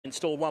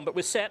Stall one, but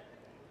we're set,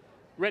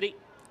 ready,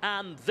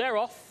 and they're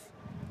off.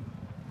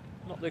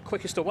 Not the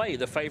quickest away,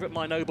 the favourite,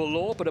 My Noble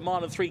Lord, but a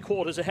mile and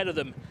 3/4 ahead of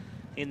them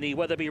in the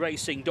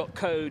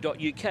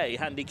wetherby-racing.co.uk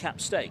handicap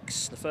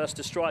stakes. The first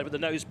to stride with the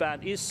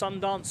noseband is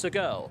Sundancer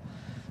Girl,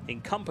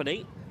 in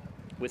company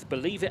with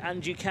Believe It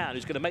and You Can,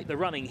 who's going to make the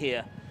running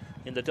here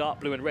in the dark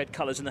blue and red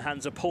colours in the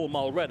hands of Paul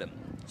Mulredham.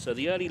 So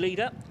the early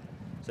leader,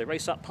 as they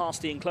race up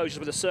past the enclosures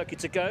with a circuit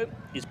to go,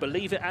 is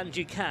Believe It and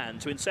You Can.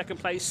 To in second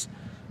place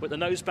with the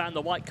noseband,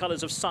 the white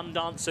colours of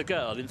Sundancer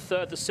Girl. In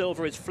third, the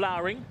silver is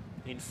Flowering.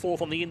 In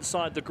fourth on the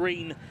inside, the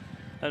green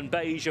and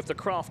beige of the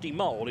Crafty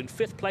Mole. In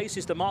fifth place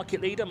is the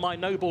market leader, My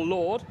Noble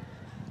Lord,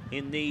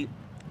 in the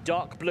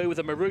dark blue with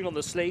the maroon on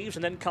the sleeves.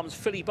 And then comes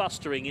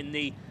Filibustering in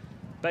the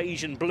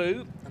beige and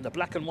blue. And the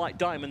black and white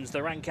diamonds,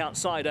 the rank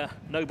outsider,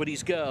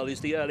 Nobody's Girl,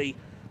 is the early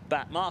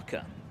back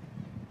marker.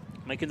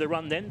 Making the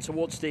run then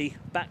towards the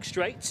back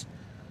straight.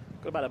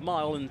 Got about 1.2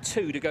 miles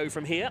to go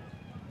from here.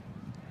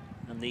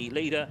 And the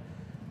leader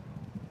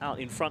out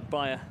in front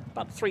by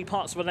about 3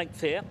 parts of a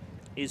length here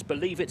is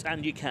Believe It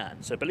and You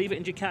Can. So Believe It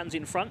and You Can's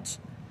in front.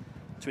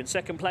 To in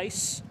second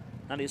place,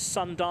 and is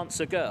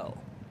Sundancer Girl.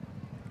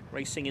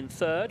 Racing in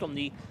third on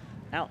the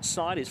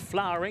outside is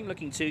Flowering,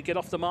 looking to get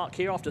off the mark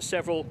here after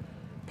several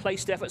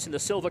placed efforts in the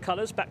silver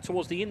colours. Back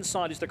towards the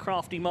inside is the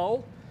Crafty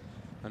Mole.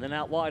 And then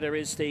out wider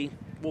is the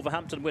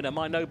Wolverhampton winner,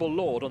 My Noble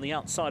Lord, on the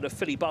outside of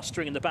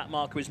Filibustering, and the back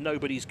marker is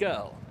Nobody's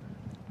Girl.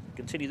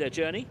 Continue their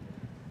journey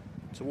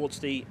towards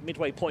the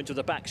midway point of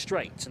the back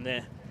straight, and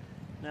they're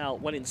now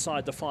well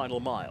inside the final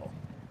mile.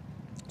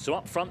 So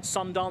up front,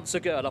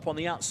 Sundancer Girl up on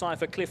the outside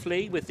for Cliff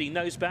Lee with the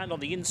noseband. On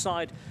the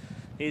inside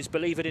is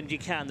Believe It and You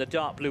Can, the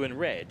dark blue and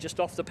red. Just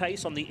off the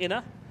pace on the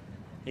inner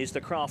is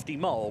the Crafty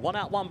Mole. One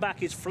out, one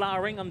back is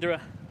Flowering under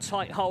a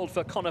tight hold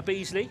for Connor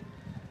Beasley.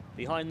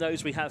 Behind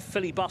those we have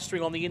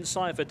Filibustering on the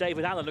inside for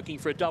David Allen, looking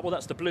for a double.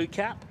 That's the blue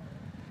cap.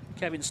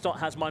 Kevin Stott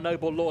has My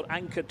Noble Lord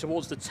anchored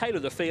towards the tail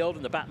of the field,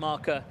 and the back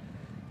marker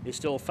is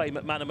still Faye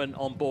McManaman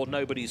on board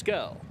Nobody's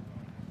Girl.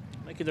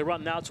 Making the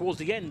run now towards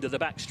the end of the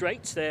back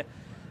straight. They're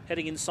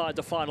heading inside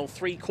the final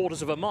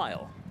 3/4 of a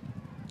mile.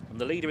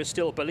 And the leader is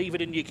still Believe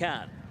It and You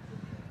Can,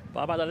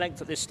 by about a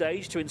length at this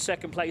stage. To in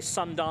second place,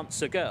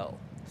 Sundancer Girl.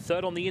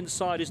 Third on the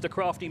inside is the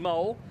Crafty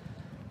Mole.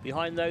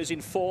 Behind those in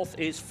fourth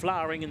is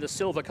Flowering in the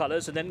silver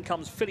colours, and then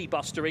comes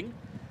Filibustering.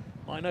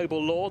 My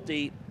Noble Lord,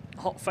 the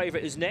hot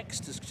favourite, is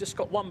next. Has just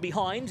got one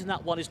behind, and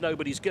that one is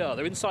Nobody's Girl.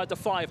 They're inside the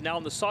 5 now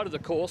on the side of the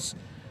course,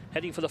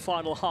 heading for the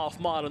final half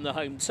mile in the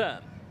home turn.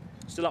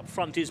 Still up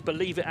front is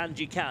Believe It and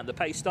You Can. The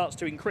pace starts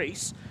to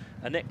increase.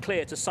 A net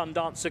clear to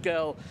Sundancer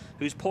Girl,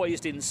 who's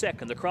poised in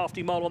second. The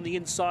Crafty Mole on the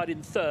inside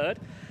in third.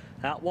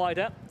 Out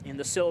wider in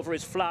the silver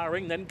is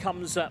Flowering. Then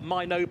comes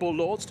My Noble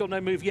Lord. Still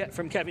no move yet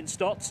from Kevin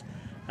Stott.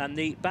 And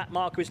the back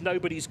marker is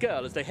Nobody's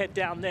Girl as they head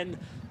down then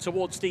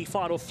towards the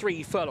final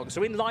 3 furlongs.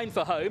 So in line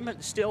for home,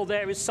 still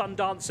there is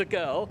Sundancer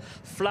Girl.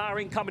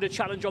 Flowering coming to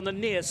challenge on the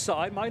near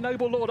side. My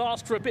Noble Lord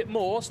asked for a bit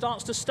more,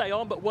 starts to stay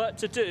on, but work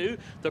to do.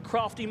 The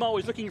Crafty Mole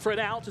is looking for an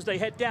out as they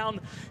head down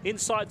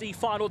inside the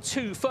final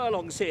 2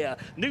 furlongs here.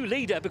 New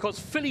leader because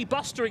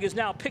Filibustering has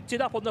now picked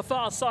it up on the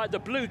far side, the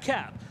blue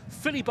cap.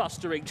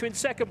 Filibustering to in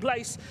second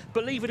place,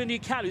 Believe It and You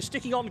Can, who's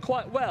sticking on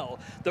quite well.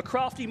 The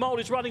Crafty Mole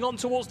is running on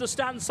towards the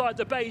stand side,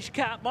 the beige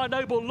cap. My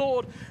Noble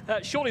Lord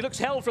surely looks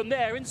held from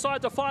there.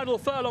 Inside the final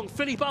furlong,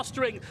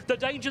 Filibustering. The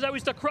danger though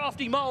is the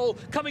Crafty Mole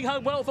coming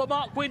home well for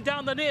Mark Wynne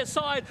down the near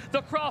side.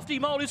 The Crafty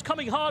Mole is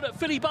coming hard at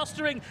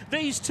Filibustering.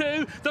 These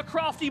two, the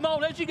Crafty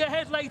Mole edging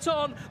ahead late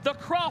on. The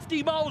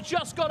Crafty Mole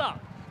just got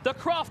up. The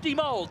Crafty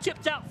Mole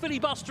tipped out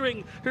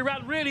Filibustering, who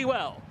ran really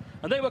well.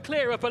 And they were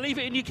clear of Believe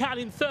It and You Can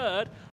in third.